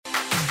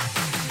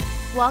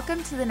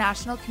Welcome to the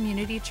National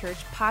Community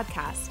Church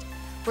podcast.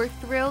 We're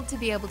thrilled to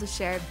be able to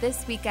share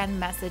this weekend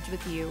message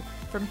with you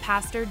from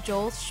Pastor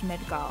Joel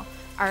Schmidgall,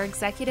 our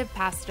executive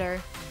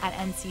pastor at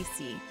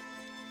NCC.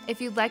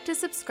 If you'd like to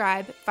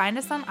subscribe, find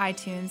us on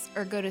iTunes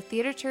or go to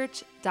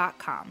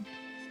theaterchurch.com.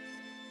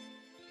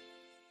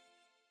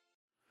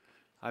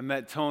 I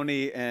met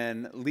Tony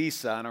and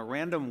Lisa on a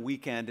random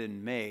weekend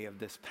in May of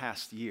this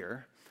past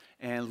year,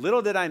 and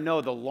little did I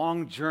know the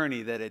long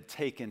journey that had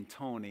taken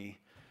Tony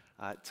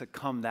to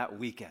come that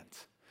weekend.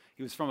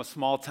 He was from a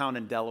small town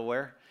in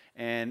Delaware,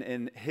 and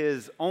in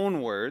his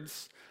own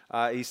words,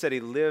 he said he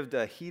lived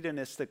a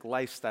hedonistic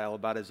lifestyle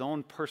about his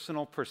own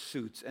personal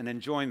pursuits and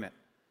enjoyment.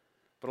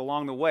 But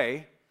along the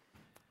way,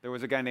 there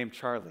was a guy named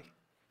Charlie,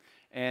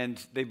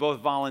 and they both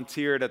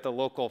volunteered at the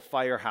local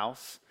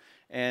firehouse,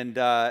 and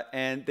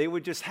they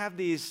would just have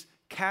these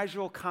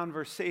casual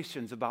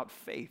conversations about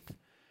faith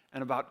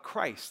and about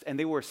Christ, and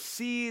they were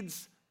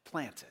seeds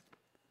planted.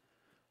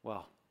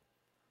 Well,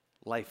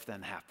 life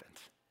then happened.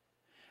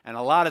 And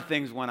a lot of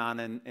things went on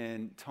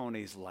in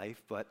Tony's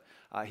life, but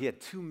he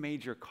had two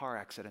major car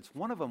accidents.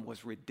 One of them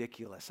was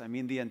ridiculous. I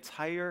mean, the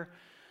entire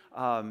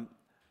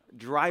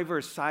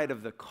driver's side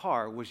of the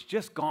car was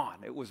just gone.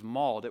 It was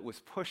mauled. It was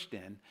pushed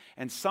in.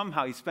 And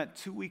somehow he spent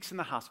 2 weeks in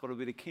the hospital,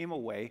 but he came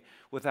away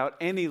without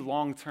any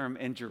long-term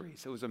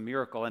injuries. It was a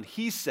miracle. And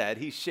he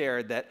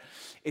shared that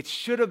it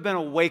should have been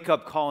a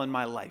wake-up call in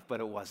my life,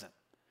 but it wasn't.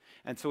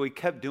 And so he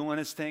kept doing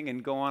his thing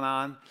and going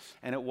on,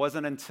 and it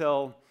wasn't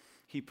until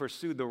he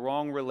pursued the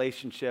wrong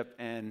relationship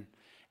and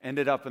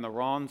ended up in the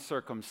wrong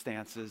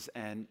circumstances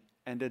and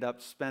ended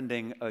up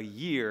spending a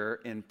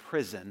year in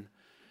prison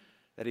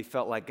that he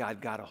felt like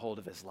God got a hold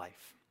of his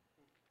life.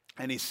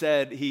 And he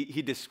said,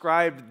 he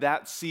described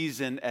that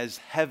season as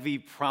heavy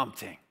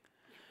prompting,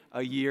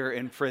 a year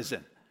in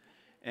prison.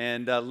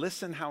 And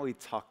listen how he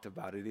talked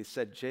about it. He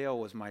said, jail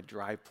was my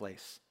dry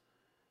place.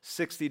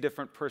 60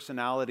 different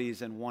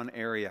personalities in one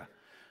area.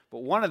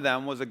 But one of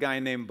them was a guy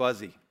named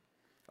Buzzy,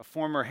 a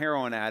former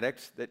heroin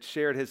addict that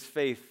shared his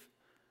faith,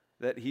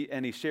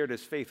 he shared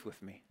his faith with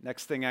me.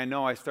 Next thing I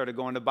know, I started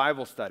going to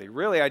Bible study.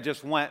 Really, I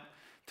just went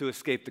to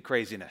escape the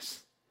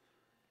craziness.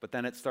 But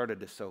then it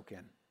started to soak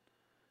in.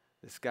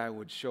 This guy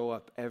would show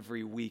up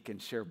every week and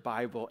share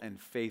Bible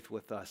and faith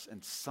with us,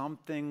 and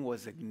something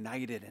was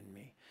ignited in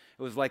me.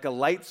 It was like a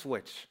light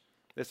switch.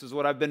 This is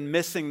what I've been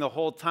missing the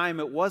whole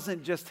time. It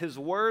wasn't just his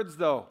words,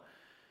 though.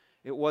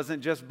 It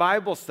wasn't just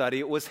Bible study.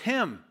 It was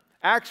him.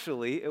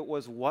 Actually, it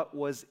was what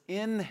was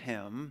in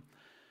him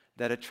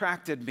that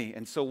attracted me.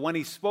 And so when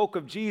he spoke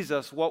of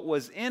Jesus, what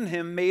was in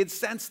him made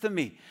sense to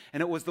me.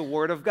 And it was the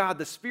Word of God,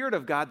 the Spirit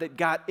of God that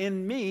got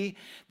in me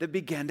that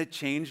began to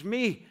change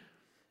me.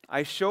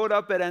 I showed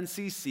up at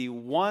NCC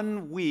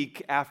 1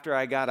 week after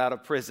I got out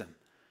of prison.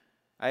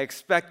 I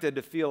expected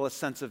to feel a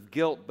sense of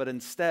guilt, but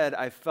instead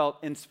I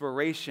felt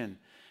inspiration,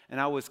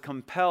 and I was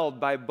compelled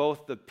by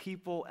both the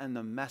people and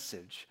the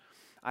message.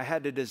 I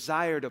had a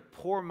desire to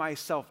pour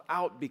myself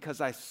out because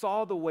I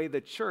saw the way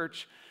the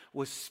church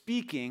was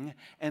speaking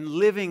and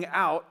living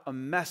out a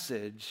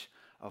message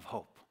of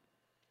hope.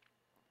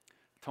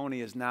 Tony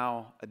is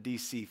now a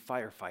DC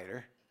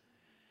firefighter.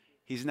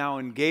 He's now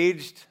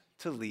engaged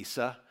to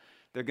Lisa.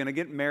 They're going to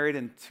get married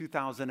in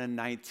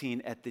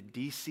 2019 at the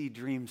DC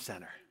Dream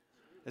Center.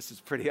 This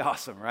is pretty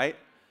awesome, right?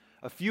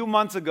 A few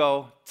months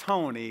ago,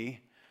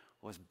 Tony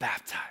was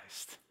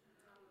baptized.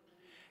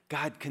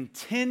 God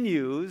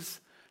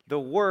continues the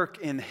work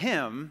in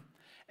him.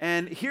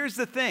 And here's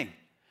the thing.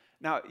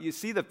 Now, you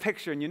see the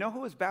picture, and you know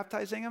who was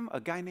baptizing him? A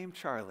guy named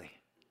Charlie,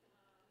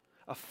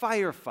 a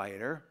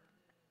firefighter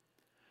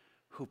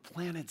who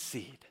planted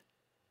seed.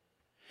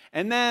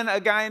 And then a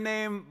guy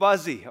named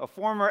Buzzy, a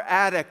former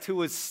addict who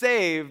was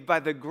saved by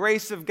the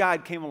grace of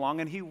God, came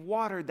along, and he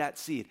watered that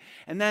seed.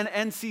 And then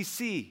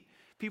NCC,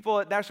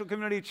 people at National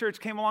Community Church,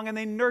 came along, and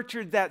they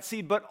nurtured that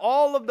seed. But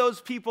all of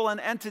those people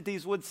and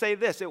entities would say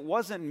this: it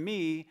wasn't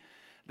me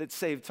that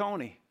saved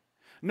Tony.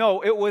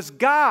 No, it was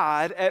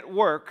God at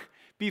work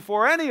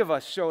before any of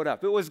us showed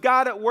up. It was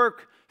God at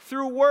work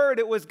through word.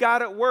 It was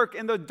God at work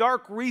in the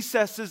dark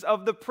recesses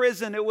of the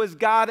prison. It was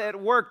God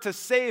at work to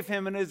save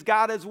him, and as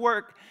God is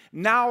work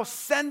now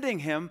sending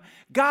him.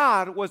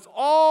 God was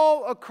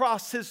all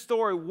across his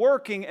story,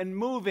 working and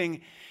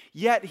moving,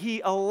 yet he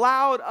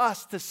allowed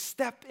us to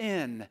step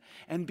in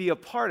and be a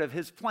part of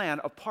his plan,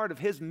 a part of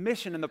his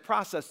mission in the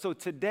process. So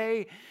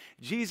today,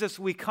 Jesus,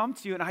 we come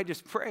to you, and I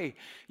just pray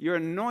your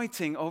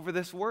anointing over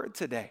this word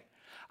today.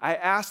 I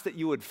ask that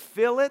you would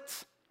fill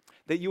it,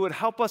 that you would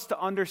help us to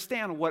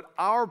understand what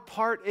our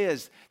part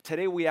is.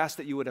 Today we ask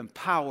that you would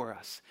empower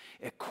us,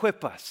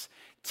 equip us,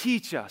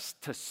 teach us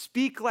to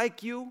speak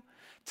like you,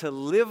 to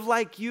live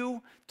like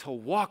you, to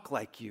walk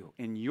like you.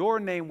 In your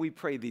name we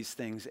pray these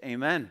things.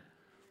 Amen.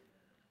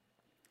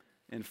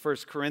 In 1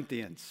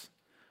 Corinthians,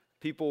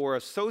 people were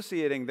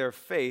associating their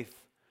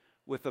faith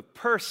with a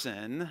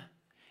person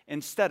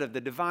instead of the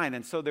divine.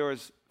 And so there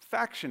was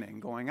factioning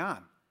going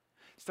on.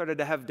 Started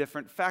to have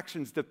different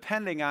factions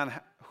depending on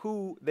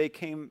who they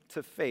came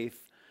to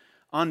faith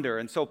under.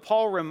 And so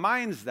Paul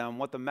reminds them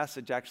what the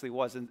message actually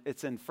was. And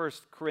it's in 1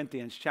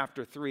 Corinthians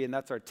chapter 3, and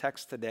that's our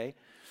text today.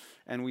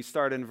 And we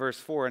start in verse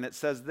 4, and it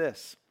says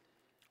this: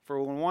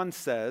 "For when one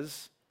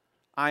says,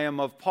 'I am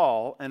of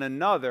Paul,' and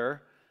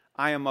another,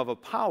 'I am of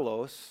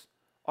Apollos,'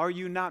 are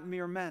you not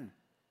mere men?"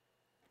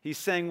 He's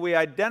saying we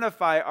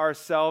identify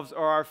ourselves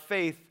or our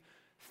faith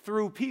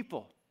through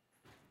people.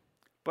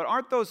 But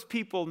aren't those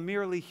people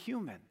merely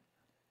human?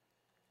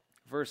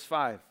 Verse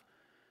 5.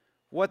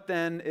 "What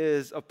then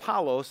is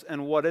Apollos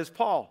and what is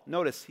Paul?"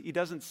 Notice, he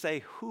doesn't say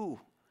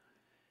who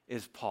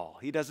is Paul.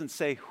 He doesn't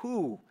say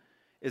who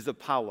is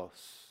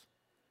Apollos.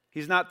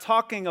 He's not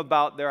talking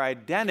about their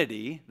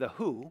identity, the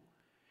who.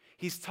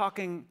 He's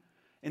talking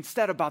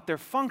instead about their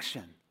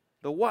function,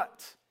 the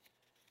what.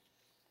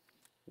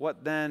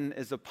 "What then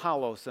is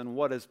Apollos and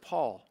what is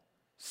Paul?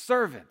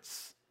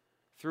 Servants,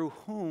 through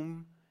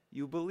whom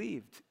you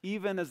believed,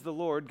 even as the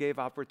Lord gave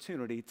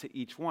opportunity to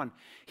each one."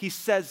 He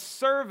says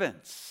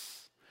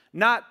servants,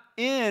 not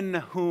in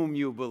whom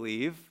you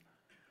believe,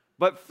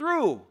 but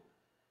through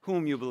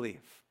whom you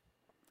believe.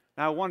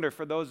 Now I wonder,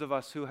 for those of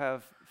us who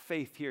have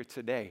faith here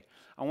today,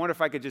 I wonder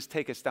if I could just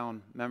take us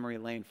down memory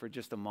lane for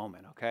just a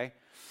moment, okay?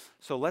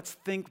 So let's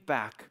think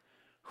back.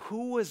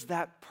 Who was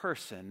that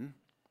person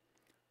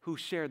who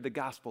shared the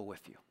gospel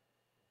with you?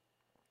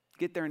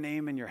 Get their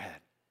name in your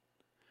head.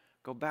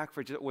 Go back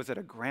for just, was it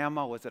a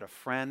grandma? Was it a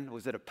friend?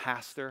 Was it a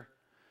pastor?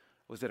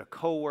 Was it a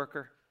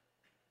coworker?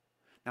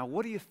 Now,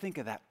 what do you think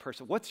of that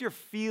person? What's your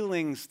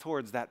feelings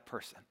towards that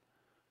person?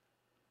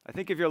 I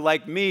think if you're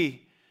like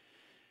me,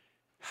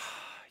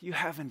 you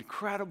have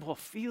incredible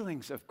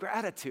feelings of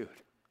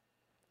gratitude.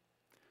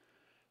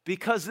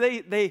 Because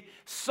they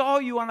saw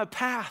you on a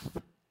path,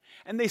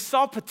 and they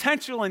saw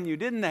potential in you,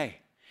 didn't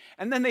they?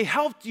 And then they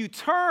helped you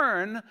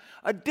turn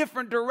a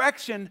different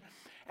direction,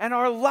 and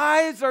our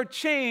lives are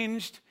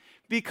changed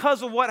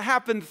because of what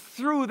happened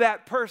through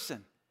that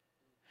person.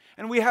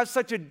 And we have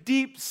such a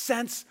deep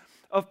sense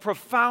of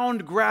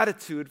profound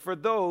gratitude for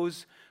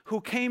those who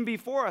came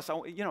before us.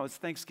 You know, it's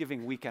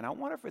Thanksgiving weekend. I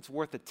wonder if it's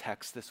worth a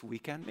text this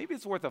weekend. Maybe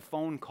it's worth a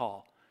phone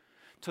call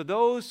to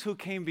those who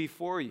came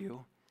before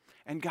you,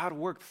 and God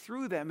worked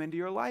through them into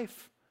your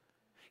life.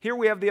 Here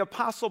we have the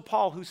Apostle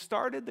Paul, who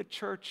started the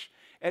church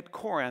at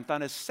Corinth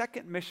on his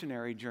second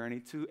missionary journey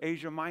to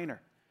Asia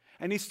Minor.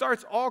 And he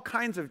starts all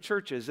kinds of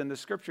churches in the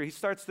scripture. He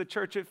starts the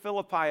church at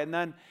Philippi, and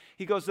then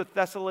he goes to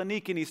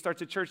Thessaloniki, and he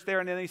starts a church there,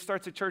 and then he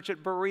starts a church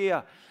at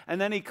Berea. And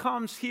then he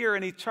comes here,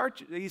 and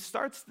he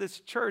starts this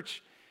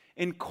church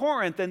in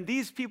Corinth, and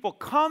these people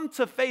come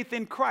to faith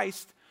in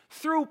Christ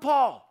through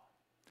Paul.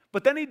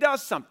 But then he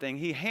does something.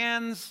 He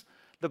hands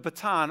the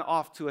baton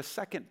off to a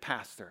second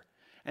pastor,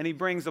 and he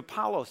brings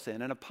Apollos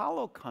in, and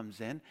Apollo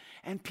comes in,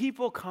 and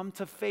people come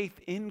to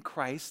faith in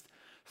Christ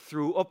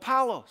through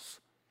Apollos.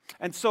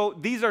 And so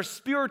these are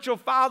spiritual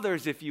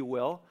fathers, if you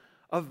will,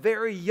 of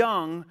very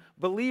young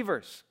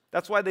believers.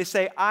 That's why they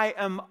say, "I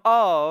am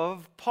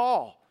of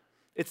Paul."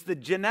 It's the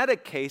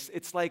genetic case.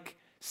 It's like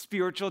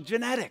spiritual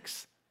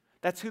genetics.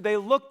 That's who they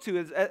look to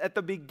at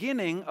the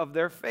beginning of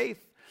their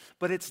faith.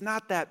 But it's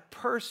not that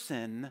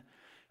person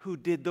who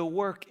did the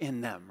work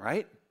in them,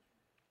 right?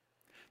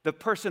 The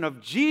person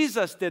of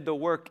Jesus did the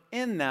work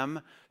in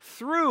them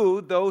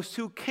through those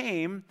who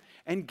came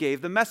and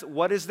gave the message.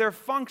 What is their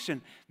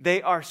function?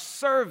 They are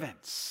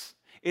servants.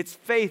 It's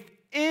faith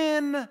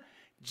in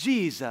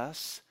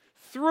Jesus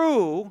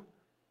through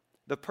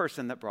the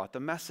person that brought the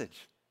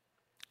message.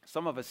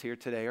 Some of us here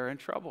today are in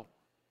trouble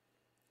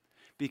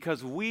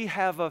because we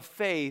have a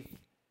faith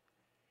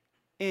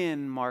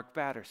in Mark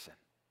Batterson.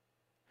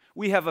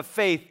 We have a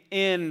faith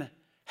in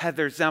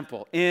Heather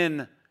Zempel,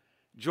 in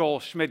Joel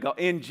Schmidgall,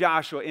 in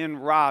Joshua, in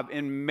Rob,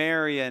 in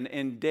Marion,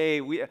 in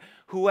Dave,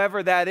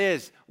 whoever that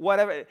is,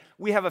 whatever.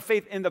 We have a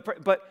faith in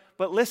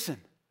but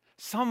listen,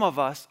 some of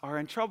us are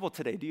in trouble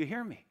today. Do you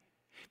hear me?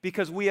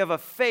 Because we have a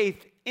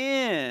faith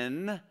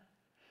in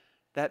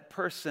that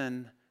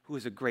person who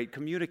is a great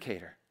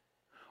communicator,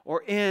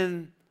 or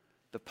in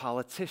the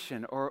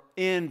politician, or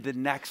in the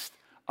next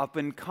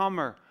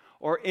up-and-comer,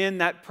 or in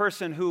that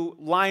person who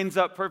lines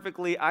up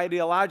perfectly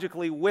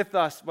ideologically with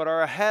us but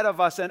are ahead of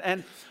us.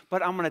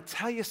 But I'm going to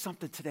tell you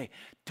something today.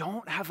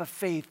 Don't have a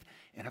faith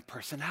in a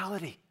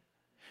personality.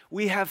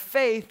 We have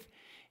faith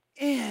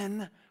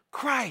in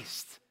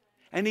Christ.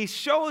 And he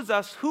shows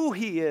us who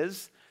he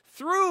is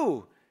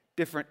through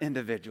different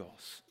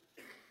individuals.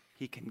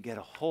 He can get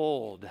a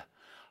hold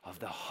of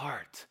the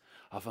heart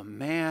of a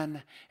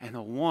man and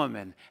a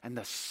woman and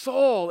the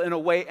soul in a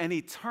way, and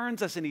he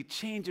turns us and he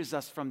changes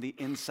us from the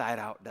inside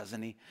out,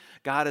 doesn't he?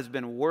 God has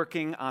been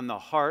working on the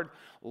heart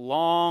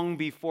long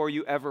before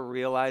you ever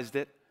realized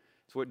it.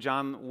 It's what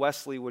John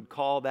Wesley would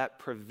call that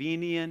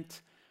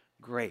prevenient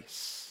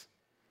grace.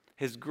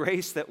 His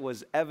grace that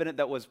was evident,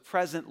 that was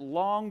present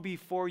long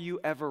before you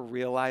ever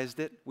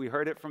realized it. We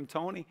heard it from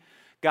Tony.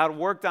 God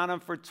worked on him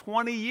for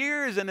 20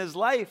 years in his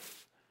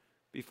life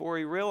before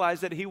he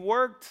realized that he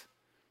worked.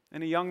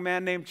 And a young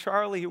man named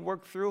Charlie, he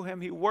worked through him.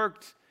 He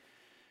worked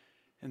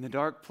in the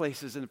dark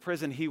places in the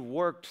prison. He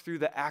worked through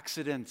the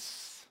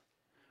accidents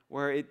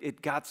where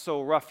it got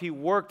so rough. He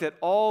worked at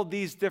all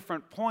these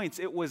different points.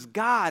 It was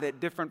God at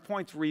different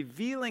points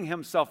revealing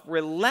himself,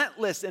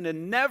 relentless in a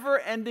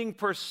never-ending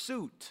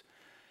pursuit,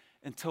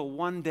 until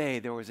one day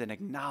there was an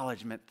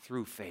acknowledgement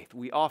through faith.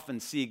 We often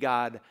see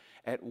God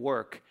at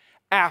work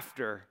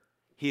after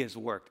he has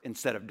worked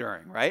instead of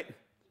during, right?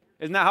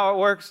 Isn't that how it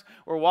works?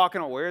 We're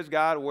walking, where's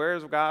God,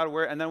 where's God,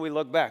 where? And then we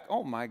look back,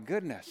 oh my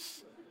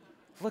goodness,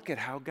 look at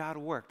how God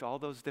worked all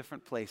those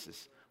different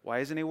places. Why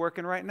isn't he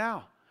working right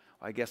now?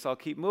 I guess I'll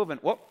keep moving.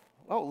 Whoa,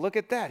 oh, look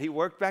at that. He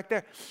worked back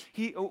there.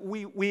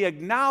 We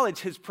acknowledge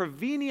his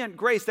prevenient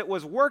grace that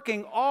was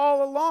working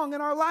all along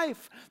in our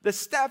life. The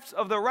steps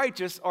of the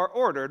righteous are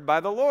ordered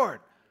by the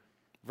Lord.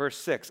 Verse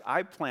 6,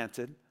 I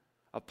planted,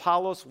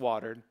 Apollos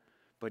watered,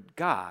 but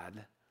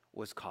God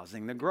was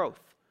causing the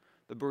growth.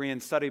 The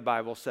Berean Study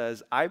Bible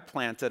says, I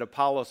planted,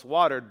 Apollos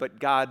watered, but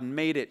God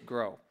made it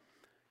grow.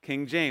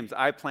 King James,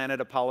 I planted,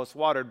 Apollos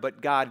watered,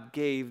 but God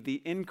gave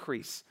the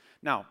increase.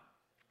 Now,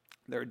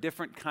 there are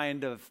different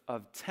kind of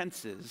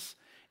tenses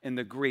in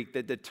the Greek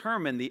that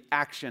determine the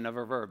action of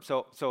a verb.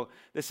 So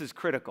this is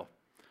critical.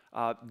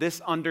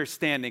 This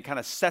understanding kind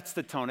of sets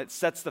the tone. It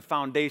sets the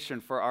foundation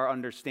for our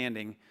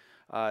understanding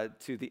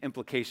to the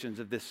implications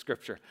of this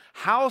scripture.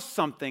 How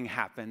something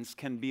happens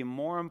can be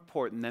more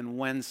important than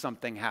when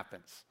something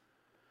happens.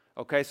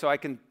 Okay, so I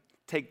can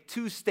take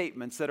two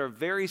statements that are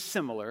very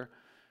similar,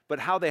 but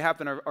how they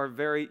happen are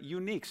very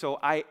unique. So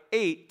I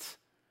ate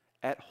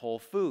at Whole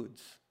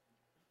Foods.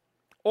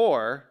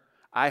 Or,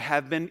 I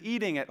have been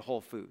eating at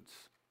Whole Foods.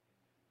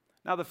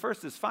 Now, the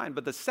first is fine,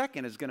 but the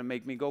second is going to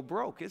make me go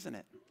broke, isn't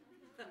it?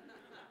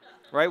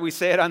 Right? We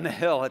say it on the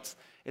Hill.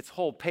 It's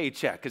whole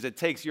paycheck because it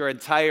takes your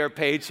entire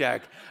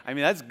paycheck. I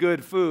mean, that's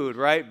good food,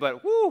 right?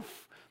 But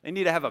woof, they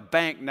need to have a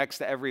bank next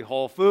to every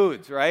Whole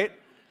Foods, right?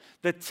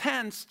 The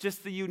tense,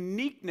 just the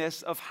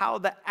uniqueness of how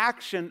the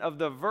action of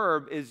the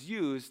verb is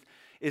used,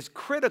 is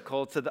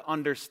critical to the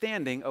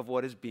understanding of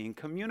what is being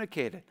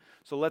communicated.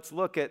 So let's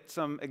look at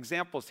some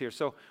examples here.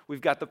 So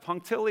we've got the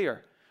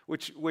punctiliar,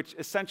 which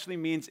essentially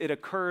means it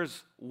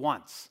occurs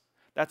once.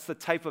 That's the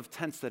type of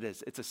tense that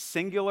is. It's a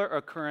singular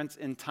occurrence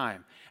in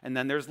time. And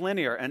then there's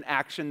linear, an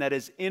action that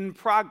is in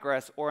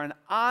progress or an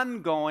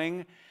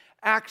ongoing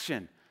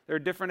action. There are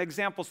different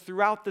examples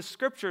throughout the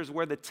scriptures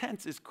where the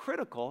tense is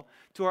critical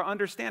to our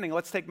understanding.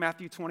 Let's take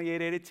Matthew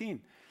 28:18.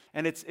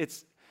 And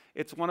it's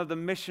one of the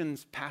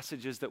missions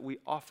passages that we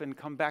often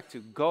come back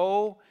to.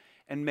 Go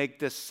and make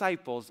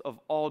disciples of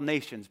all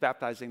nations,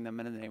 baptizing them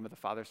in the name of the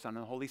Father, Son,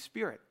 and the Holy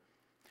Spirit.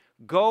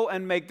 Go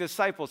and make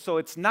disciples. So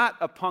it's not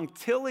a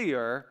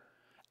punctiliar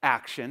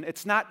action.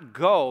 It's not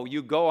go.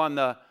 You go on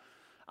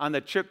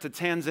the trip to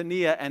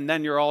Tanzania and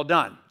then you're all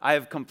done. I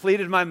have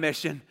completed my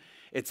mission.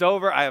 It's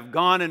over. I have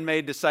gone and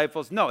made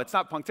disciples. No, it's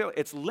not punctiliar.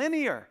 It's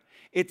linear.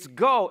 It's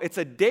go. It's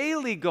a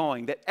daily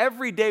going that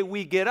every day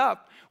we get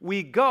up,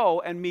 we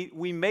go and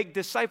we make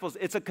disciples.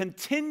 It's a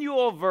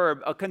continual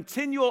verb, a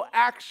continual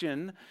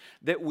action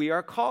that we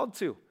are called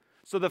to.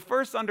 So the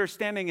first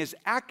understanding is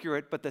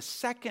accurate, but the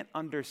second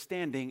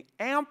understanding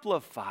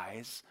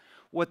amplifies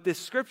what this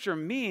scripture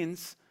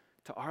means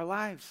to our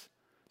lives.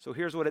 So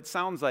here's what it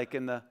sounds like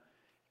in the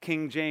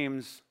King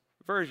James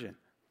Version.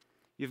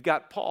 You've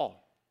got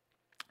Paul.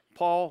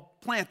 Paul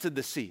planted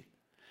the seed.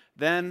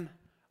 Then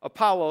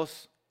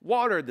Apollos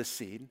watered the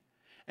seed.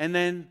 And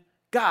then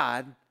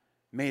God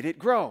made it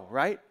grow,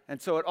 right?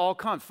 And so it all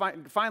comes.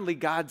 Finally,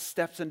 God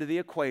steps into the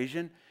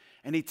equation,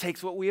 and he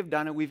takes what we have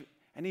done,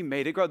 and he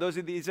made it grow.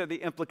 These are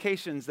the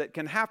implications that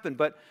can happen.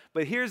 But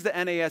here's the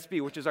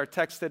NASB, which is our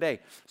text today.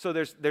 So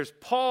there's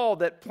Paul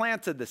that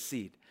planted the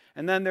seed,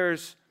 and then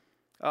there's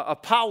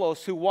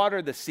Apollos who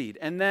watered the seed,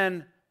 and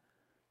then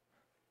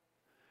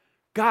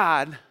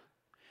God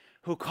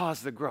who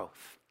caused the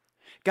growth.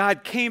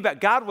 God came back.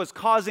 God was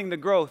causing the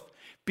growth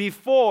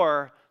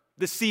before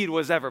the seed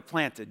was ever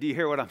planted. Do you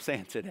hear what I'm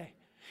saying today?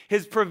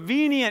 His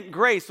prevenient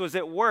grace was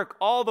at work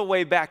all the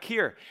way back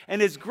here.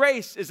 And his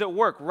grace is at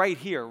work right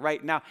here,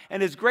 right now.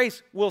 And his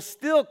grace will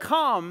still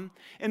come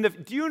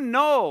do you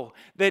know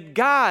that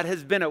God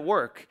has been at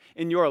work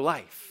in your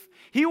life?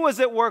 He was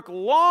at work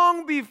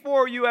long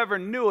before you ever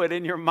knew it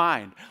in your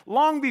mind.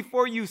 Long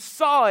before you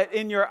saw it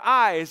in your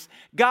eyes,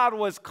 God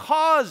was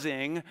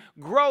causing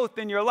growth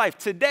in your life.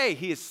 Today,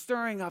 he is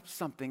stirring up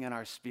something in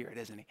our spirit,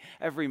 isn't he?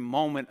 Every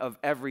moment of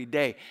every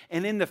day.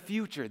 And in the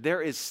future,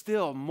 there is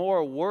still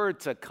more word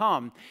to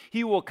come.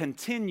 He will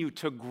continue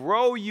to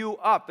grow you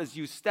up as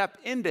you step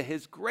into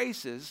his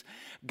graces.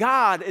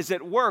 God is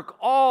at work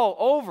all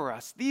over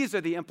us. These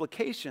are the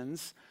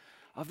implications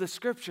of the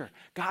scripture.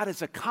 God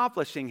is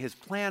accomplishing his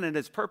plan and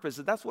his purpose.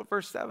 That's what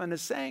verse 7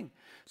 is saying.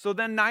 So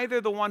then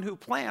neither the one who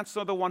plants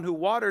nor the one who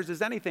waters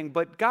is anything,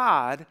 but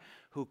God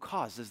who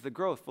causes the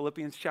growth.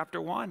 Philippians chapter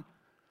 1.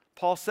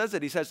 Paul says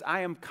it. He says,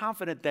 I am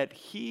confident that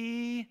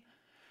he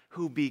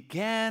who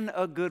began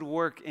a good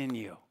work in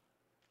you.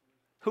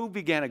 Who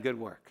began a good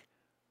work?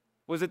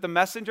 Was it the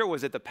messenger?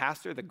 Was it the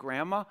pastor, the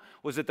grandma?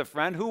 Was it the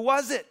friend? Who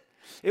was it?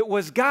 It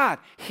was God.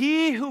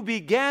 He who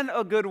began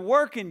a good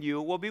work in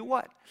you will be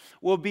what?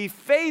 Will be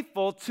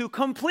faithful to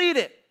complete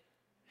it.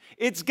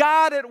 It's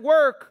God at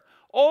work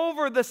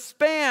over the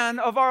span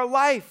of our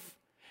life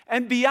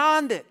and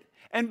beyond it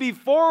and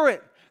before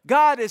it.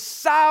 God is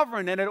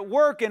sovereign and at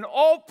work in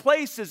all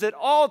places at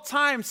all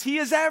times. He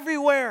is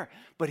everywhere,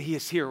 but He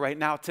is here right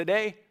now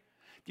today.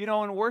 You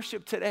know, in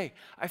worship today,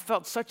 I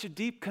felt such a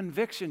deep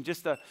conviction.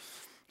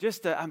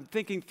 I'm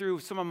thinking through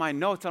some of my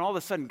notes, and all of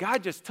a sudden,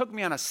 God just took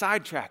me on a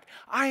sidetrack.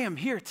 I am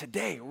here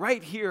today,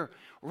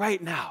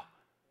 right now.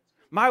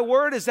 My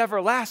word is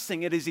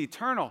everlasting. It is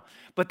eternal.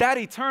 But that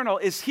eternal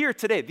is here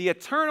today. The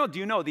eternal, do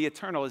you know the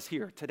eternal is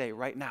here today,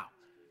 right now?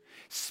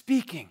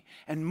 Speaking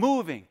and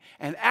moving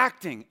and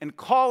acting and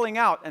calling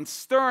out and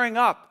stirring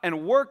up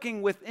and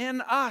working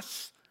within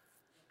us.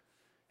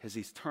 His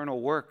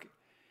eternal work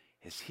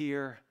is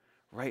here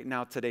right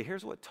now today.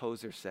 Here's what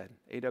Tozer said.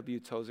 A.W.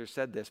 Tozer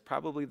said this,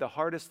 probably the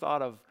hardest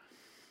thought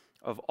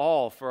of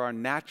all for our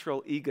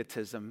natural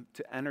egotism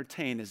to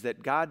entertain is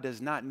that God does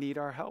not need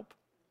our help.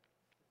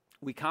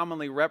 We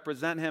commonly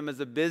represent Him as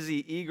a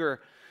busy,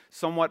 eager,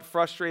 somewhat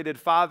frustrated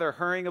father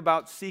hurrying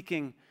about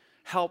seeking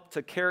help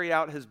to carry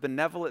out His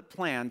benevolent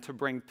plan to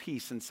bring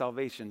peace and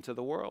salvation to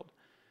the world.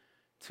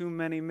 Too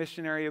many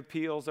missionary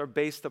appeals are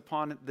based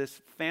upon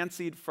this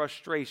fancied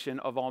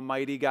frustration of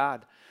Almighty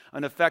God.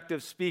 An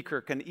effective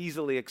speaker can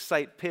easily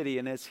excite pity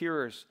in his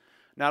hearers,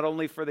 not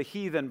only for the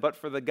heathen, but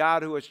for the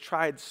God who has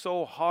tried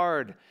so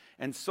hard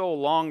and so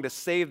long to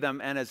save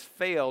them and has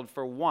failed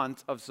for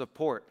want of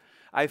support.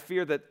 I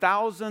fear that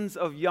thousands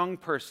of young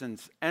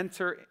persons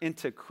enter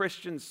into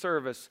Christian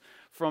service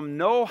from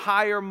no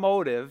higher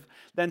motive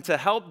than to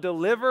help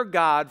deliver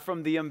God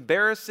from the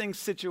embarrassing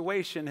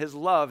situation His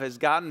love has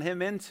gotten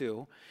him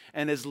into,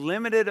 and his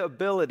limited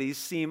abilities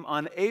seem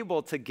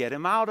unable to get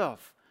him out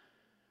of.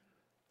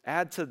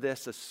 Add to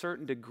this a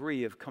certain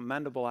degree of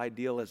commendable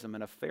idealism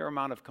and a fair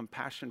amount of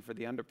compassion for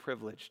the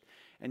underprivileged,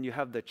 and you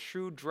have the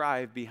true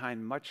drive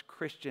behind much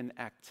Christian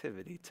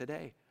activity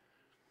today.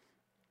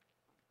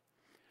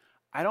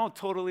 I don't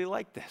totally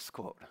like this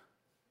quote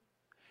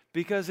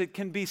because it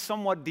can be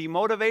somewhat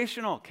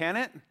demotivational, can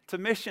it, to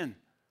mission?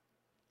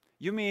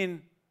 You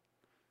mean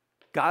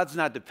God's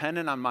not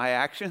dependent on my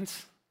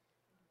actions?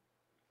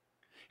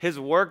 His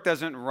work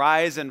doesn't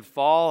rise and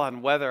fall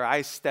on whether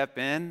I step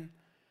in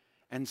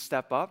and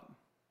step up?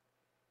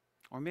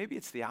 Or maybe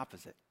it's the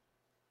opposite.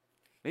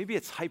 Maybe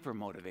it's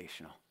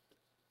hyper-motivational.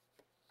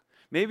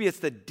 Maybe it's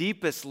the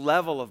deepest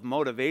level of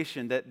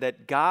motivation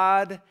that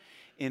God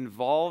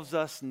involves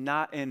us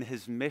not in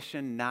His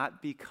mission,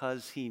 not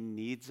because He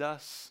needs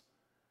us,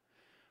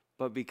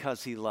 but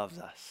because He loves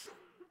us.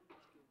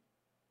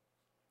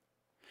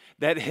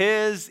 That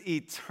His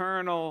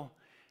eternal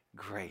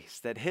grace,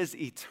 that His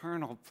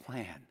eternal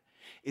plan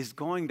is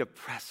going to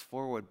press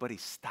forward, but He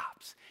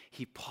stops.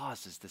 He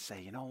pauses to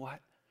say, you know what?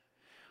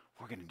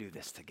 We're going to do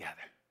this together.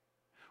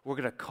 We're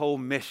going to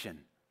co-mission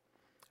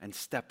and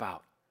step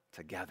out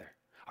together.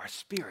 Our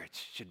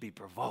spirits should be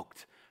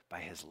provoked by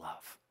His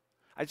love.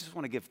 I just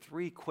want to give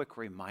 3 quick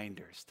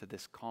reminders to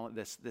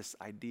this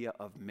idea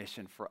of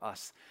mission for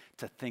us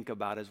to think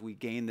about as we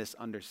gain this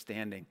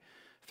understanding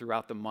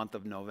throughout the month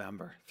of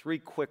November. 3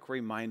 quick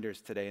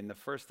reminders today, and the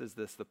first is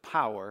this: the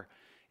power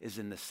is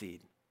in the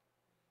seed.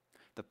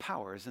 The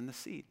power is in the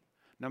seed.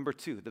 Number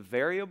 2, the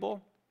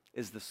variable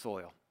is the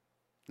soil.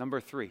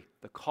 Number 3,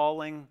 the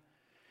calling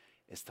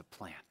is to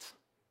plant.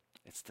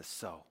 It's to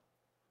sow.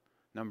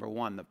 Number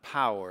 1, the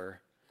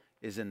power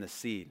is in the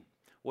seed.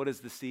 What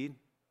is the seed?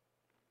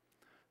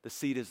 The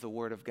seed is the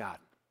Word of God.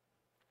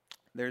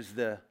 There's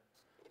the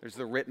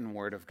written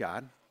Word of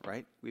God,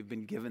 right? We've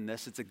been given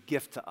this. It's a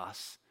gift to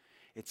us.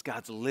 It's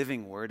God's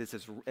living Word. It's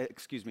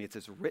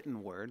His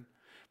written Word.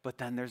 But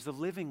then there's the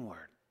living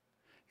Word.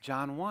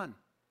 John 1.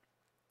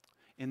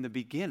 In the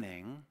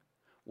beginning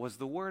was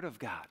the Word of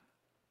God.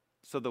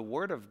 So the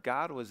Word of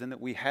God was in it.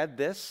 We had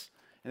this,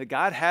 and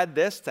God had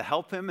this to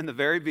help Him in the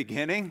very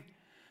beginning.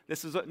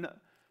 This is what,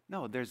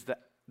 no, there's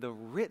the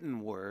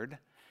written Word,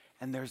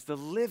 and there's the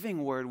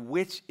living Word,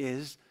 which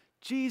is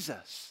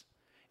Jesus.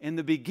 In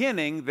the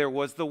beginning, there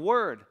was the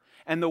Word,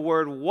 and the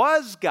Word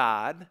was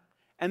God,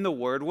 and the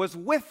Word was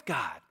with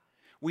God.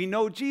 We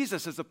know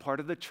Jesus as a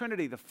part of the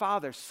Trinity, the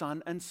Father,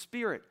 Son, and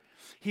Spirit.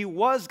 He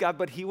was God,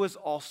 but He was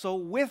also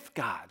with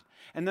God.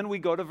 And then we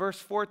go to verse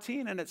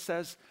 14, and it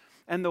says,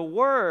 and the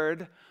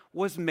Word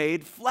was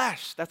made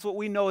flesh. That's what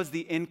we know as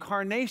the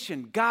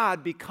incarnation.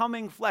 God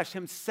becoming flesh,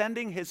 Him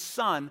sending His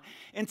Son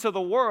into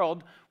the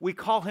world. We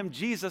call Him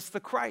Jesus the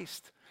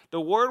Christ.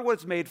 The Word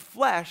was made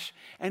flesh,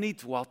 and He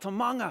dwelt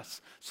among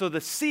us. So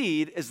the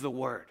seed is the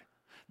Word.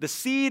 The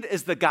seed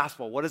is the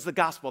gospel. What is the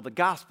gospel? The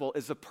gospel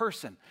is a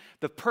person.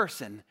 The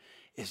person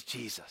is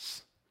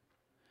Jesus.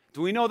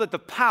 Do we know that the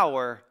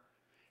power,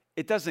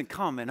 it doesn't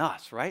come in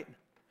us, right?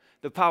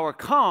 The power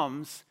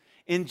comes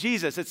in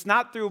Jesus. It's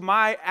not through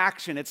my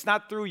action. It's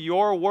not through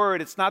your word.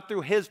 It's not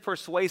through His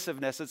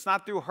persuasiveness. It's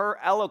not through her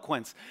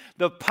eloquence.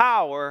 The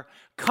power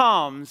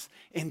comes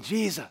in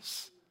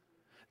Jesus.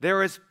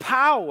 There is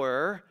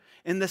power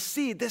in the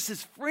seed. This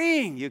is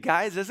freeing, you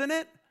guys, isn't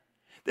it?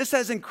 This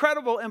has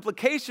incredible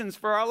implications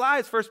for our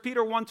lives. 1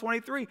 Peter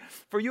 1:23,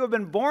 for you have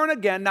been born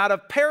again, not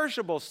of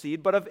perishable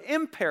seed, but of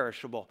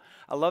imperishable.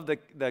 I love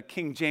the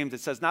King James. It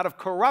says, not of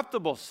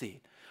corruptible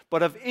seed,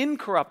 but of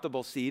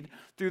incorruptible seed,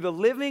 through the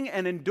living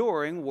and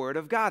enduring word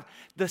of God.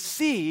 The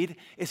seed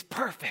is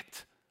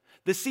perfect.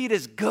 The seed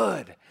is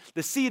good.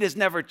 The seed is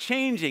never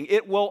changing.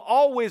 It will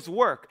always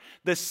work.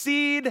 The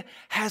seed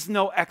has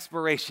no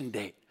expiration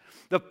date.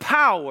 The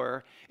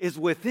power is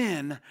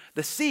within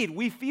the seed.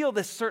 We feel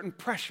this certain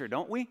pressure,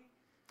 don't we?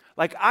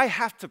 Like I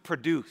have to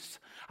produce.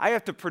 I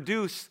have to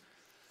produce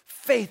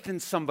faith in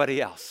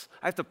somebody else.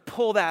 I have to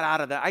pull that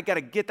out of that. I got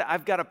to get that.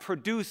 I've got to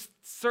produce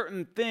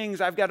certain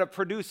things. I've got to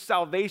produce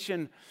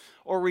salvation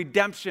or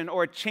redemption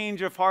or a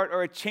change of heart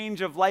or a change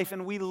of life.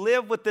 And we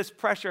live with this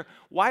pressure.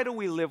 Why do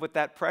we live with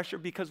that pressure?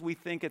 Because we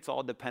think it's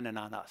all dependent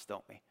on us,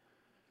 don't we?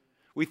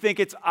 We think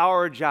it's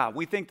our job.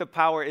 We think the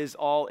power is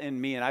all in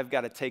me and I've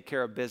got to take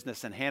care of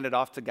business and hand it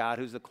off to God,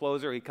 who's the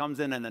closer. He comes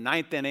in the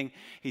ninth inning.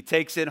 He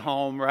takes it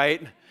home,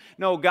 right?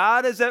 No,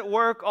 God is at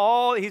work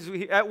he's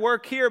at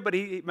work here, but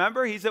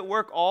remember, he's at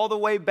work all the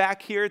way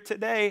back here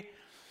today.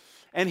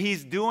 And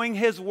he's doing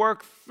his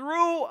work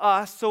through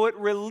us, so it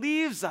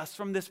relieves us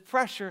from this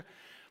pressure,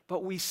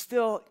 but we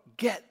still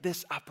get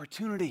this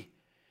opportunity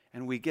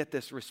and we get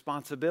this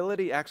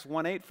responsibility. Acts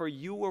 1:8, for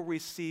you will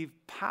receive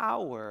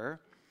power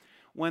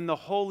when the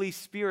Holy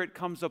Spirit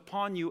comes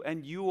upon you,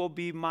 and you will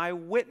be my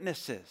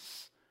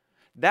witnesses.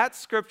 That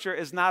scripture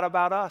is not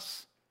about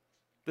us.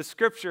 The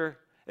scripture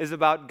is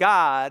about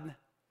God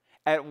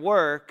at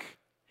work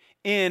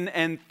in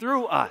and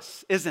through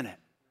us, isn't it?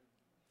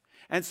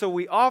 And so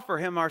we offer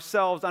him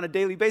ourselves on a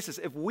daily basis.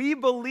 If we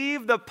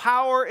believe the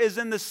power is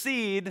in the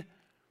seed,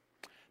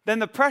 then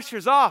the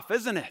pressure's off,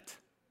 isn't it?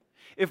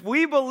 If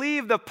we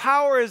believe the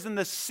power is in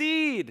the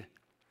seed,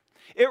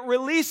 it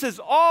releases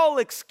all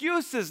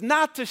excuses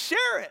not to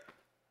share it.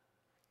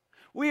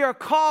 We are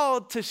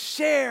called to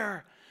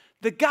share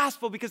the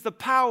gospel because the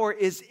power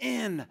is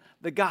in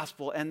the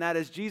gospel, and that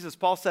is Jesus.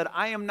 Paul said,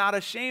 I am not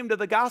ashamed of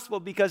the gospel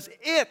because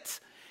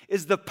it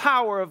is the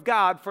power of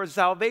God for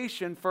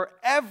salvation for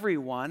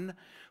everyone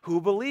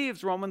who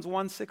believes. Romans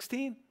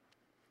 1:16.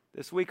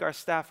 This week our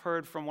staff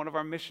heard from one of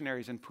our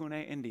missionaries in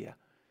Pune, India.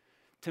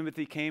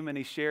 Timothy came and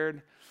he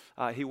shared.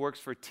 He works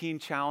for Teen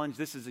Challenge.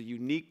 This is a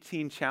unique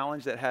Teen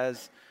Challenge that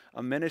has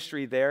a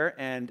ministry there,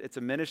 and it's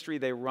a ministry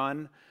they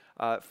run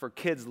for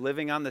kids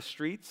living on the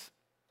streets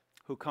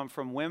who come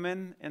from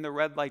women in the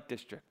red light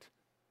district.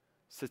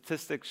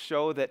 Statistics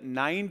show that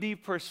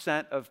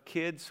 90% of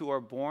kids who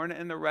are born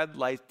in the red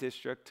light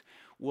district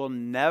will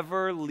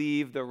never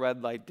leave the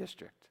red light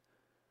district.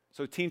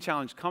 So Teen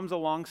Challenge comes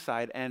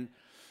alongside and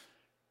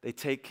they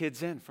take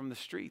kids in from the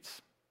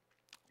streets.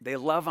 They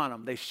love on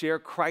them. They share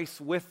Christ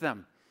with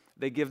them.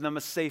 They give them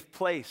a safe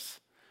place.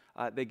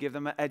 They give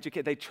them an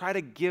education. They try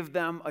to give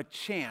them a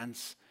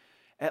chance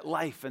at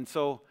life. And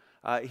so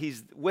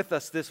he's with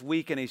us this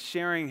week and he's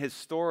sharing his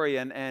story.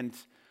 And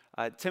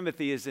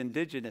Timothy is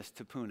indigenous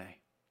to Pune.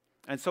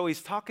 And so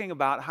he's talking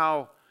about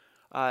how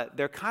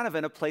they're kind of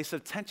in a place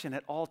of tension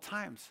at all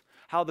times.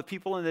 How the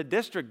people in the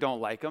district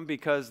don't like him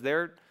because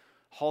they're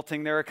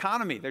halting their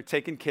economy. They're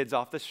taking kids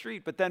off the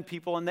street. But then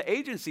people in the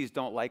agencies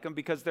don't like them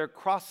because they're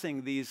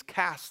crossing these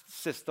caste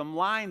system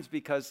lines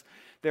because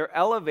they're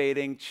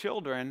elevating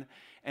children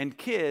and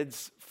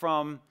kids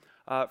from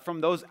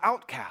those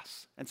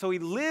outcasts. And so he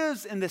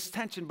lives in this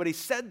tension, but he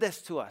said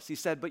this to us. He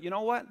said, but you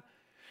know what?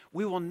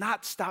 We will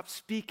not stop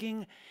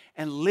speaking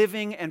and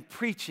living and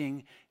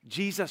preaching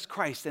Jesus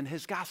Christ and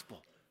his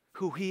gospel,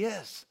 who he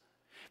is,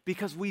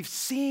 because we've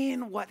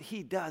seen what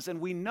he does and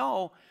we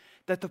know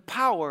that the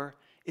power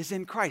is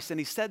in Christ. And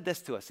he said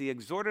this to us. He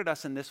exhorted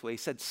us in this way. He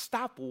said,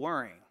 stop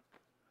worrying.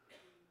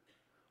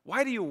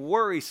 Why do you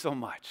worry so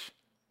much?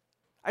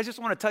 I just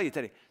want to tell you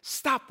today,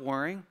 stop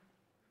worrying.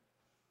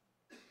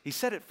 He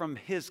said it from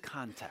his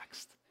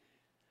context.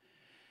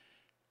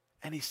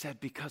 And he said,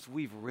 because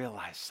we've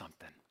realized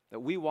something, that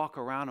we walk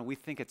around and we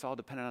think it's all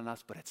dependent on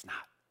us, but it's not.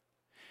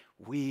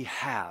 We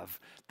have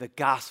the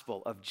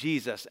gospel of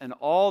Jesus and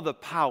all the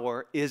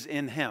power is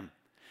in him.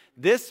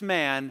 This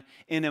man,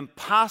 in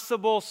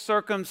impossible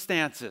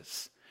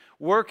circumstances,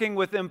 working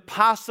with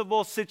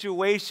impossible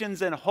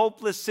situations and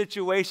hopeless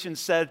situations,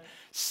 said,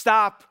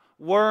 stop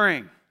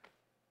worrying.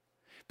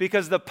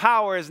 Because the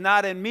power is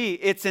not in me,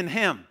 it's in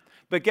him.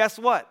 But guess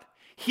what?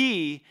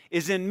 He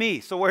is in me.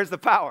 So where's the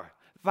power?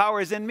 The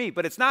power is in me,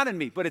 but it's not in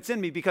me, but it's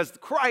in me because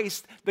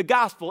Christ, the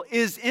gospel,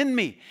 is in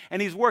me.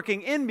 And he's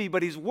working in me,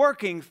 but he's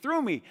working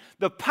through me.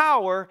 The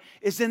power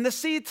is in the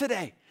seed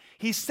today.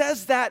 He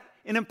says that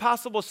in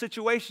impossible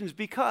situations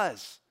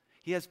because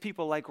he has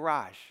people like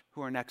Raj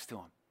who are next to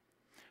him,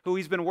 who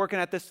he's been working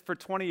at this for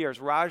 20 years.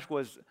 Raj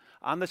was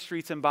on the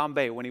streets in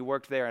Bombay when he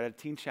worked there at a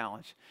Teen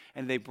Challenge,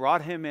 and they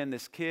brought him in,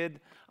 this kid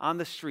on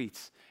the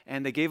streets,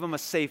 and they gave him a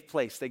safe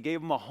place. They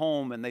gave him a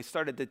home, and they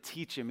started to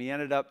teach him. He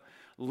ended up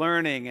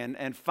learning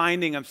and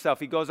finding himself.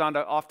 He goes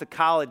off to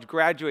college,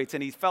 graduates,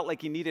 and he felt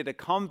like he needed to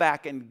come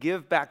back and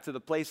give back to the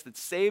place that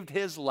saved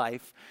his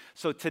life.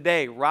 So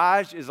today,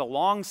 Raj is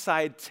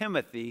alongside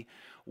Timothy,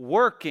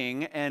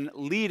 working and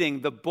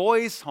leading the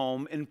boys'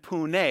 home in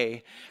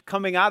Pune,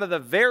 coming out of the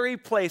very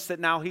place that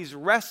now he's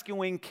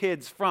rescuing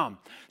kids from.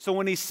 So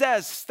when he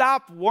says,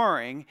 stop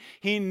worrying,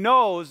 he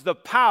knows the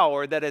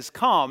power that has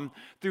come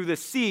through the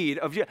seed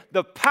of Jesus.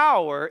 The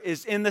power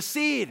is in the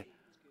seed.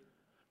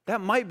 That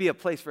might be a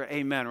place for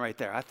amen right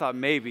there. I thought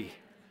maybe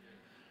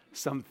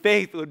some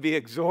faith would be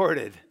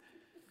exhorted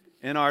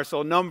in our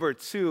soul. Number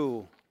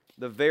 2,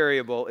 the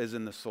variable is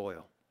in the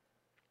soil.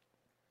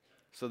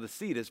 So the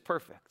seed is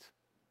perfect.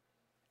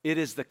 It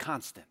is the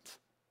constant.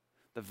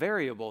 The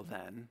variable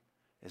then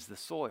is the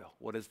soil.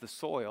 What is the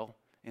soil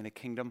in a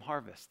kingdom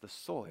harvest? The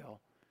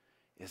soil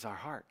is our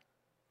heart.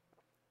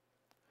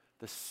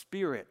 The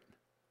Spirit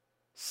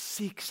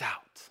seeks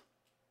out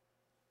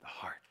the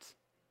heart.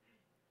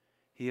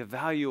 He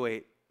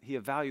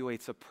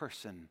evaluates a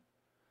person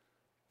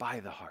by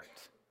the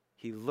heart.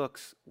 He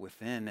looks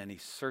within and he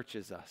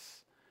searches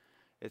us.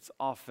 It's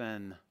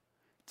often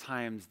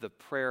times the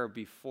prayer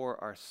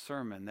before our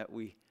sermon that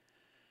we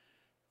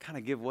kind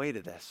of give way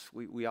to this.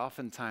 We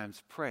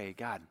oftentimes pray,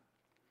 God,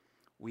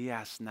 we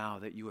ask now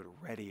that you would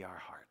ready our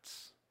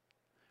hearts,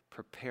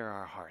 prepare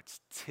our hearts,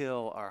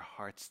 till our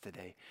hearts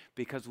today,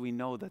 because we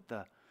know that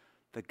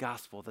the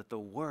gospel, that the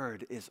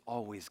word is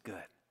always good.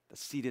 The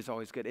seed is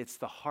always good. It's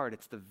the heart,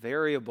 it's the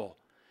variable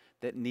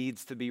that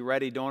needs to be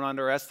ready. Don't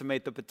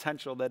underestimate the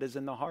potential that is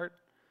in the heart.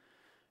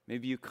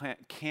 Maybe you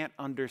can't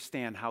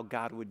understand how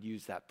God would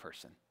use that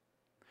person.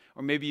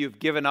 Or maybe you've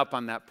given up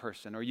on that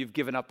person, or you've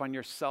given up on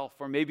yourself,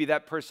 or maybe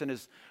that person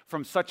is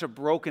from such a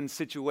broken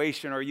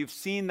situation, or you've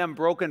seen them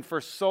broken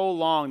for so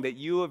long that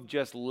you have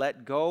just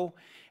let go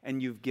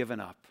and you've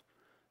given up.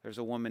 There's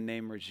a woman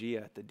named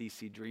Regia at the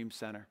DC Dream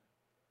Center,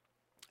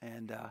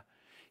 and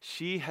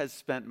she has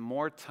spent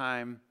more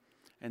time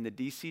in the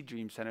DC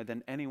Dream Center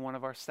than any one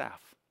of our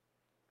staff.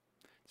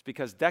 It's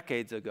because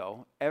decades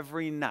ago,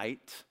 every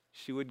night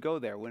she would go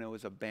there when it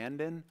was an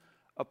abandoned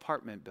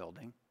apartment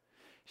building.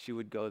 She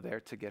would go there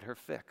to get her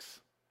fix.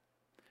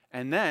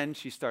 And then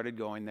she started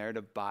going there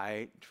to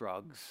buy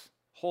drugs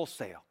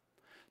wholesale.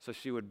 So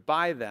she would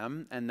buy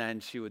them and then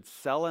she would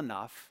sell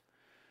enough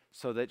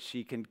so that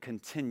she can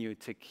continue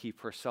to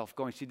keep herself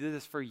going. She did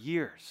this for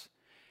years.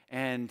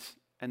 And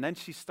then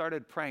she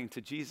started praying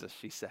to Jesus,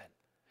 she said.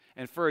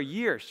 And for a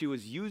year, she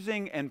was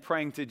using and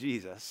praying to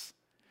Jesus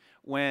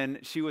when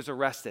she was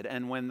arrested.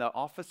 And when the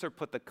officer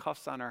put the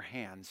cuffs on her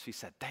hands, she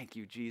said, "Thank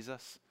you,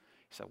 Jesus."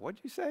 He said,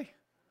 "What'd you say?"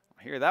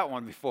 I hear that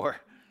one before.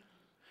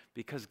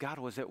 Because God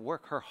was at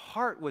work. Her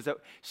heart was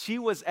she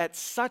was at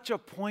such a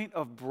point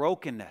of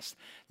brokenness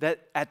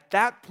that at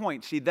that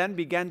point she then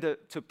began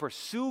to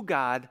pursue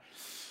God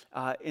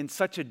in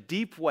such a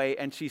deep way,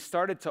 and she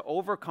started to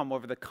overcome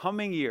over the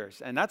coming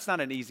years. And that's not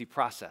an easy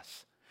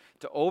process,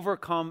 to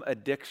overcome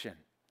addiction.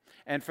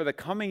 And for the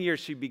coming years,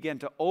 she began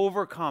to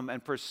overcome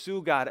and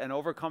pursue God and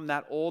overcome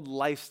that old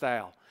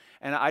lifestyle.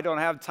 And I don't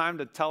have time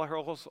to tell her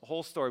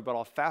whole story, but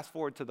I'll fast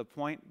forward to the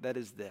point that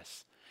is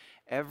this.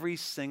 Every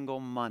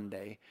single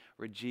Monday,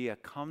 Regia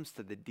comes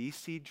to the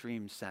DC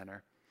Dream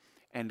Center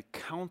and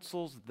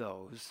counsels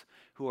those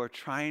who are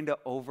trying to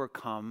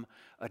overcome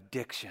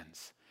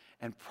addictions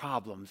and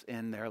problems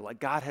in their life.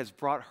 God has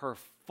brought her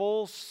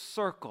full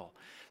circle.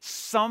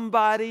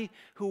 Somebody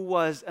who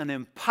was an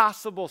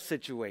impossible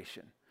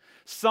situation.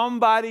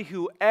 Somebody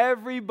who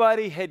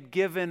everybody had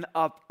given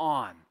up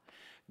on.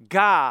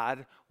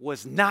 God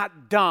was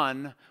not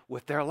done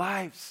with their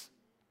lives.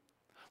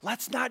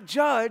 Let's not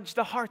judge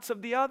the hearts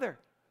of the other.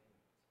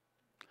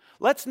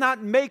 Let's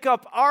not make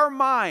up our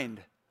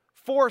mind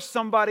for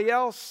somebody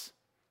else.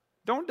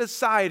 Don't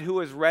decide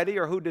who is ready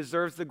or who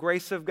deserves the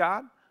grace of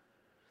God.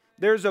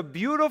 There's a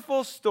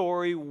beautiful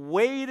story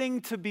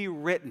waiting to be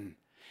written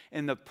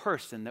in the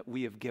person that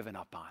we have given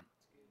up on.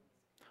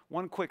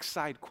 One quick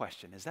side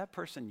question. Is that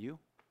person you?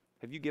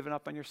 Have you given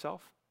up on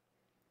yourself?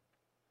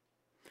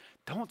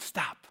 Don't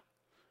stop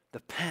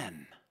the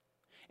pen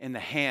in the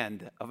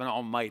hand of an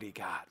almighty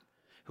God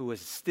who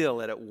is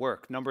still at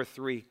work. Number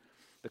 3,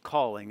 the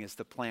calling is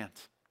to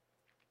plant.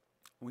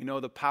 We know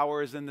the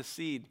power is in the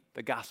seed,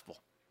 the gospel.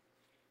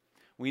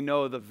 We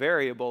know the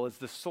variable is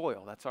the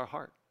soil, that's our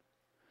heart.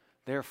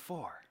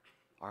 Therefore,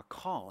 our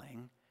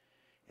calling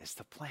is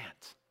to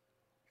plant,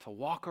 to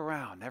walk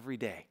around every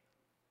day,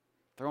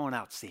 throwing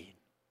out seed.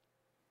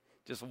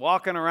 Just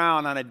walking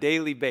around on a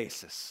daily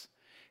basis,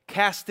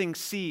 casting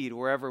seed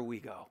wherever we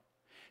go,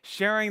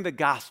 sharing the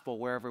gospel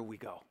wherever we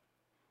go.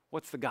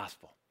 What's the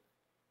gospel?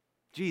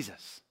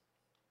 Jesus.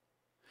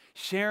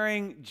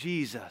 Sharing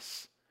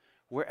Jesus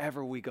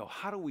wherever we go.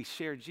 How do we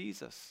share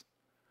Jesus?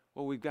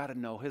 Well, we've got to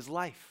know his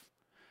life.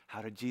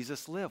 How did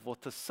Jesus live? Well,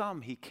 to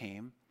some he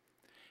came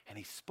and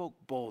he spoke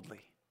boldly.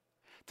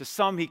 To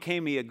some he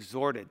came, he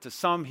exhorted. To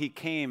some he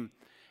came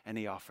and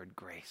he offered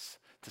grace.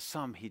 To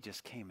some he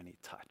just came and he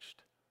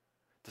touched.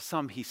 To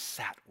some he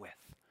sat with.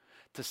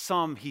 To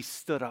some he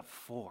stood up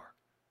for.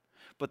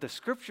 But the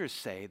scriptures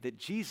say that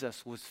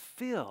Jesus was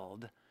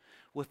filled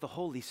with the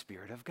Holy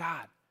Spirit of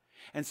God.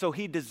 And so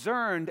he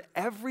discerned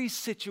every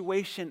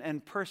situation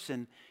and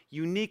person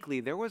uniquely.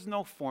 There was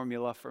no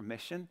formula for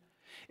mission.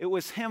 It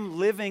was him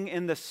living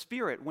in the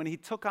Spirit. When he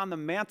took on the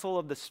mantle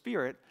of the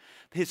Spirit,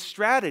 his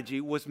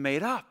strategy was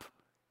made up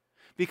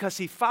because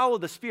he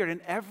followed the Spirit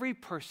in every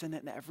person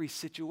and every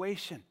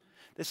situation.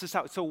 This is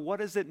how. So what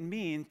does it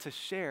mean to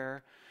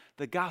share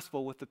the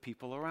gospel with the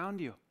people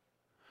around you?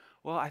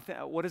 Well,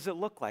 what does it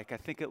look like? I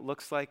think it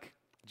looks like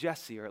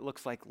Jesse, or it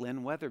looks like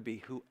Lynn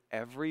Weatherby, who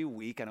every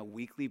week on a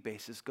weekly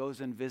basis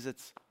goes and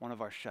visits one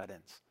of our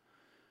shut-ins.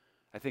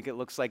 I think it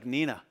looks like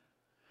Nina,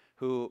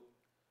 who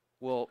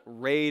will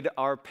raid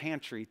our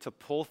pantry to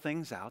pull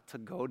things out, to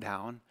go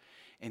down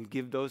and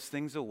give those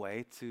things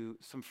away to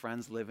some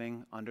friends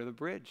living under the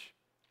bridge.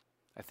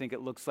 I think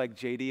it looks like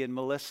JD and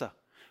Melissa,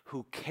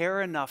 who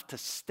care enough to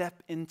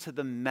step into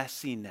the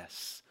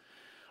messiness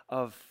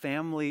of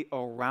family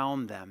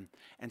around them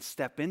and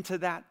step into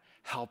that,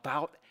 help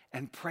out,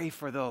 and pray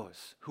for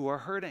those who are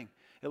hurting.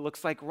 It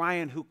looks like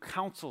Ryan, who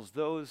counsels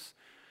those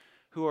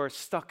who are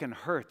stuck in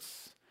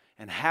hurts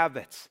and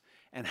habits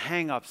and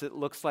hang-ups. It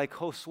looks like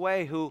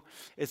Josue, who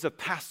is a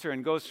pastor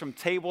and goes from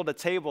table to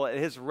table at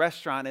his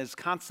restaurant, is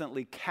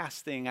constantly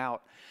casting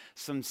out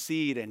some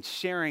seed and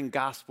sharing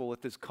gospel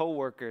with his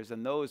coworkers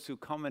and those who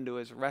come into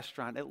his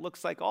restaurant. It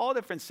looks like all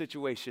different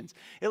situations.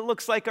 It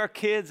looks like our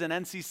kids in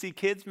NCC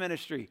Kids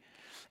Ministry.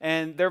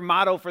 And their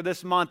motto for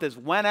this month is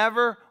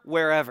whenever,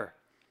 wherever.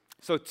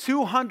 So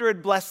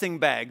 200 blessing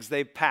bags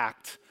they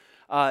packed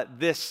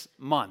this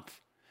month.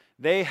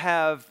 They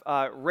have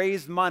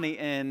raised money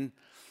in,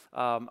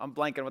 I'm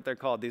blanking what they're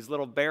called, these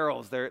little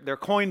barrels. They're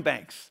coin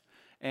banks.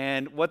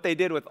 And what they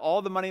did with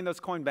all the money in those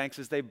coin banks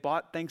is they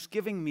bought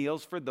Thanksgiving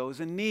meals for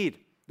those in need.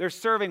 They're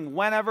serving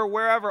whenever,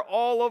 wherever,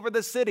 all over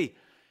the city.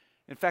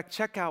 In fact,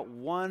 check out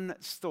one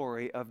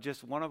story of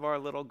just one of our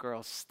little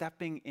girls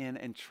stepping in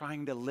and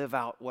trying to live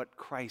out what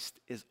Christ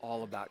is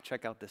all about.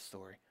 Check out this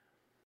story.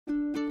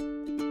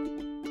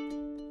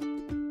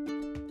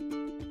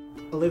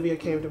 Olivia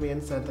came to me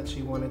and said that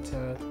she wanted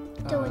to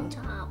do a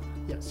job.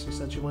 Yes, she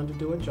said she wanted to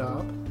do a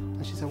job.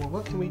 And she said, well,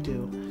 what can we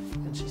do?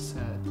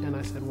 And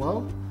I said,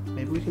 well,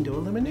 maybe we can do a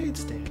lemonade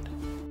stand.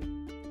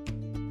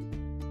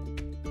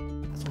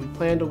 So we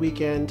planned a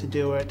weekend to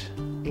do it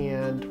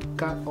and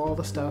got all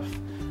the stuff.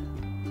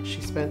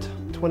 She spent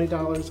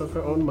 $20 of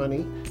her own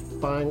money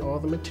buying all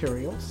the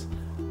materials.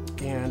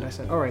 And I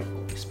said, all right,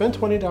 we spent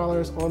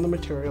 $20 on the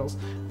materials.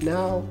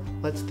 Now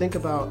let's think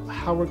about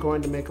how we're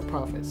going to make a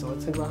profit. So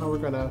let's think about how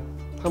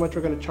much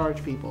we're going to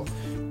charge people.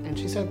 And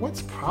she said,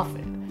 what's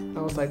profit? And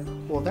I was like,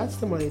 well, that's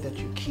the money that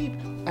you keep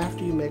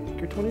after you make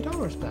your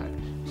 $20 back.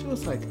 She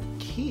was like,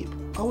 keep?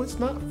 Oh, it's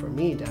not for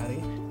me,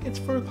 Daddy. It's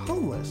for the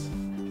homeless.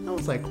 And I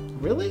was like,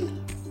 really?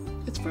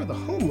 It's for the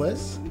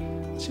homeless?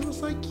 She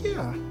was like,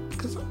 yeah.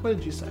 Because what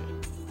did you say?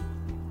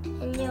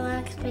 And you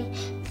asked me,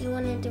 do you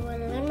want to do a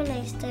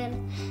lemonade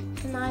stand?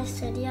 And I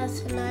said yes,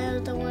 and I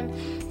was the one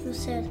who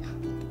said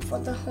for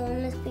the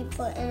homeless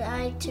people, and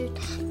I took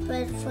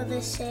bread for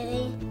the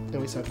city. And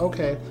we said,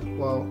 okay,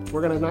 well,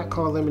 we're going to not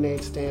call it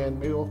lemonade stand.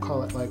 Maybe we'll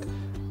call it like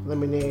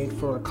lemonade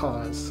for a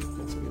cause.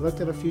 And so we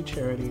looked at a few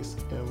charities,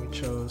 and we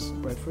chose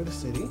Bread for the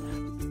City.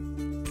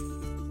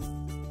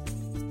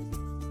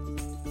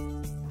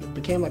 It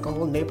became like a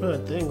whole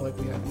neighborhood thing. Like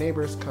we had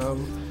neighbors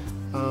come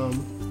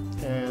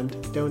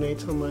and donate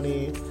some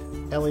money.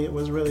 Elliot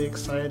was really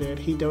excited.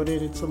 He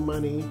donated some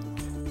money.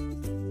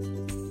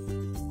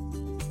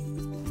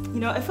 You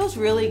know, it feels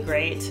really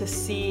great to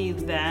see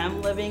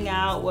them living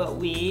out what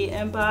we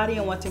embody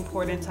and what's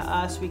important to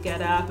us. We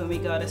get up and we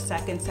go to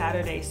Second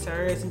Saturday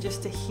Serves, and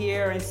just to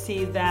hear and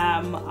see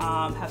them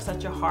have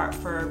such a heart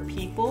for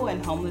people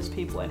and homeless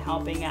people and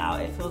helping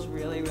out, it feels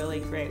really,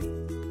 really great.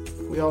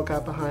 We all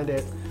got behind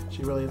it.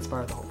 She really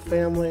inspired the whole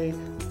family.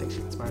 I think she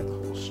inspired the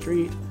whole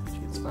street. She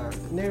inspired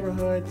the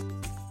neighborhood.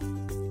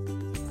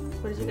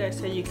 What did you guys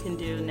say you can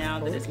do now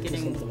that it's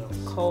getting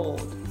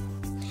cold?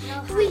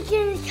 We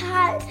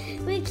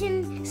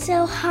can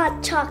sell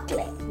hot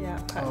chocolate. Yeah,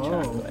 hot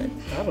chocolate.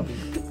 That'll be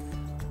good.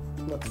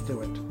 Let's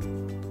do it.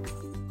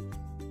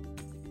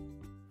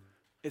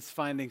 It's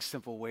finding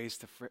simple ways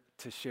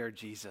to share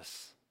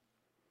Jesus.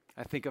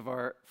 I think of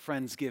our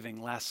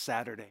Friendsgiving last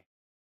Saturday.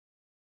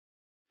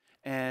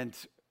 And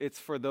it's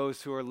for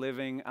those who are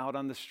living out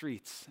on the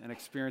streets and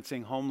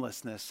experiencing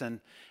homelessness.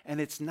 And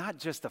it's not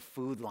just a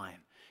food line.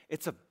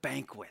 It's a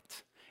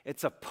banquet.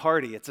 It's a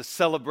party. It's a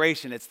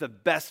celebration. It's the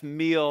best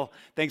meal,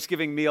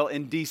 Thanksgiving meal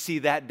in D.C.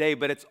 that day,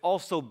 but it's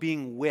also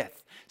being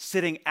with,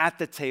 sitting at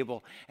the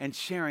table and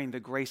sharing the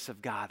grace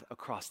of God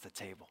across the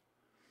table.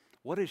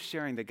 What is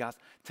sharing the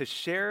gospel? To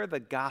share the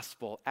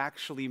gospel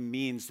actually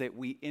means that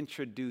we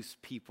introduce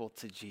people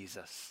to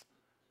Jesus.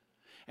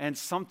 And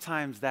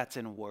sometimes that's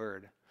in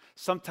word.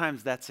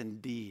 Sometimes that's in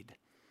deed.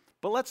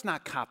 But let's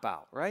not cop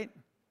out, right?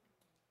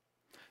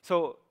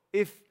 So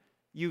if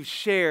you've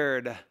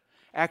shared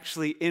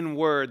actually in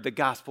word the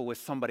gospel with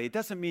somebody, it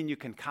doesn't mean you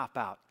can cop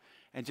out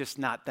and just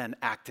not then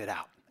act it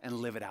out and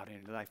live it out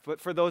in your life. But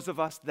for those of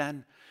us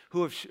then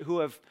who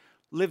have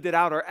lived it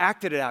out or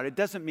acted it out, it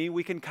doesn't mean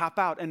we can cop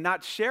out and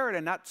not share it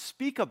and not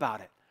speak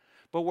about it.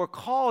 But we're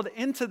called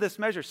into this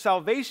measure.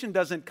 Salvation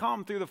doesn't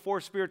come through the 4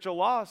 spiritual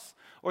laws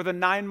or the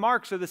 9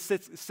 marks or the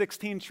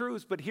 16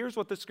 truths. But here's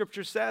what the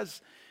scripture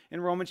says in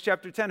Romans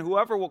chapter 10.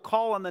 Whoever will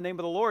call on the name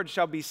of the Lord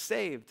shall be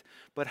saved.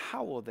 But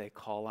how will they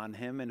call on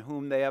him in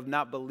whom they have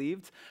not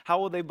believed? How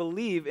will they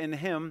believe in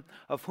him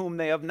of whom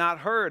they have not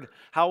heard?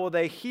 How will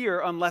they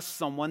hear unless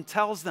someone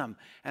tells them?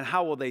 And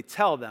how will they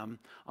tell them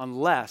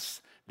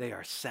unless they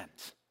are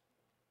sent?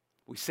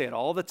 We say it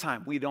all the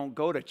time. We don't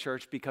go to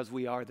church because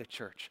we are the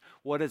church.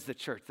 What is the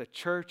church? The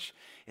church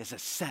is a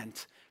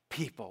sent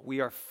people. We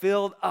are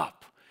filled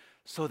up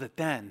so that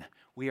then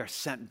we are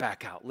sent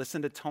back out.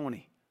 Listen to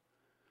Tony,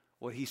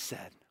 what he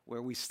said,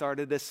 where we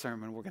started this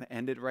sermon. We're going to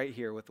end it right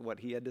here with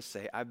what he had to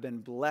say. I've been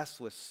blessed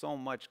with so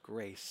much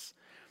grace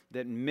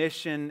that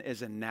mission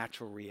is a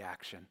natural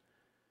reaction.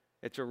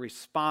 It's a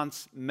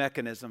response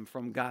mechanism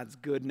from God's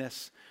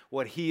goodness.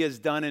 What he has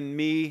done in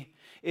me,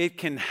 it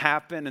can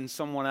happen in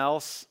someone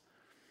else.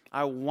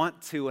 I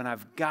want to, and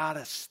I've got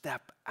to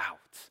step out.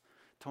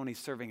 Tony's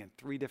serving in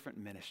 3 different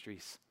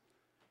ministries.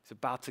 He's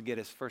about to get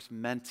his first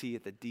mentee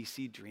at the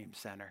DC Dream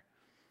Center.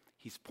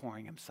 He's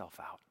pouring himself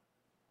out.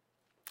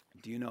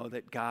 Do you know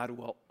that God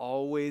will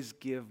always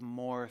give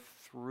more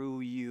through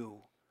you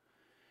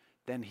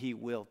than he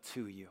will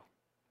to you?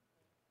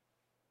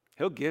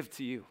 He'll give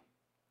to you.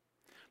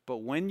 But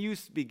when you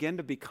begin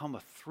to become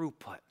a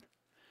throughput,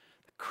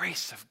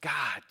 grace of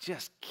God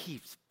just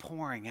keeps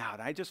pouring out.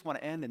 I just want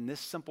to end in this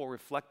simple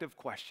reflective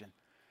question.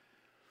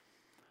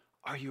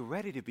 Are you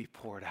ready to be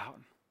poured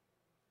out?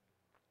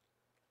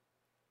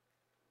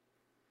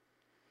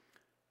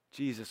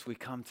 Jesus, we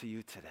come to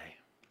you today.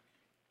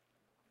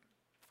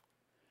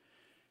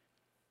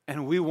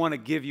 And we want to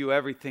give you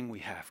everything we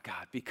have,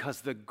 God,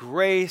 because the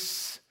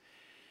grace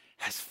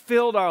has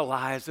filled our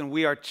lives and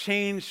we are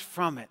changed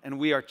from it and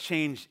we are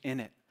changed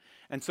in it.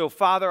 And so,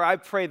 Father, I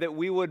pray that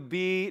we would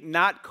be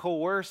not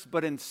coerced,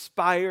 but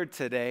inspired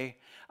today.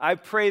 I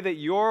pray that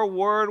your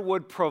word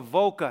would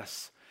provoke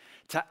us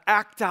to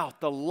act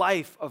out the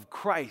life of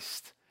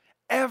Christ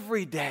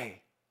every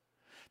day,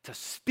 to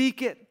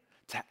speak it,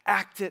 to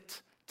act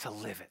it, to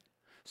live it.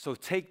 So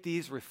take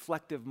these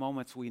reflective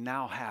moments we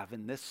now have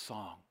in this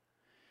song,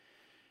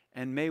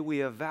 and may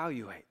we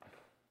evaluate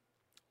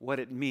what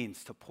it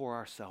means to pour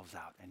ourselves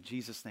out. In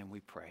Jesus' name we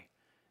pray.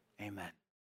 Amen.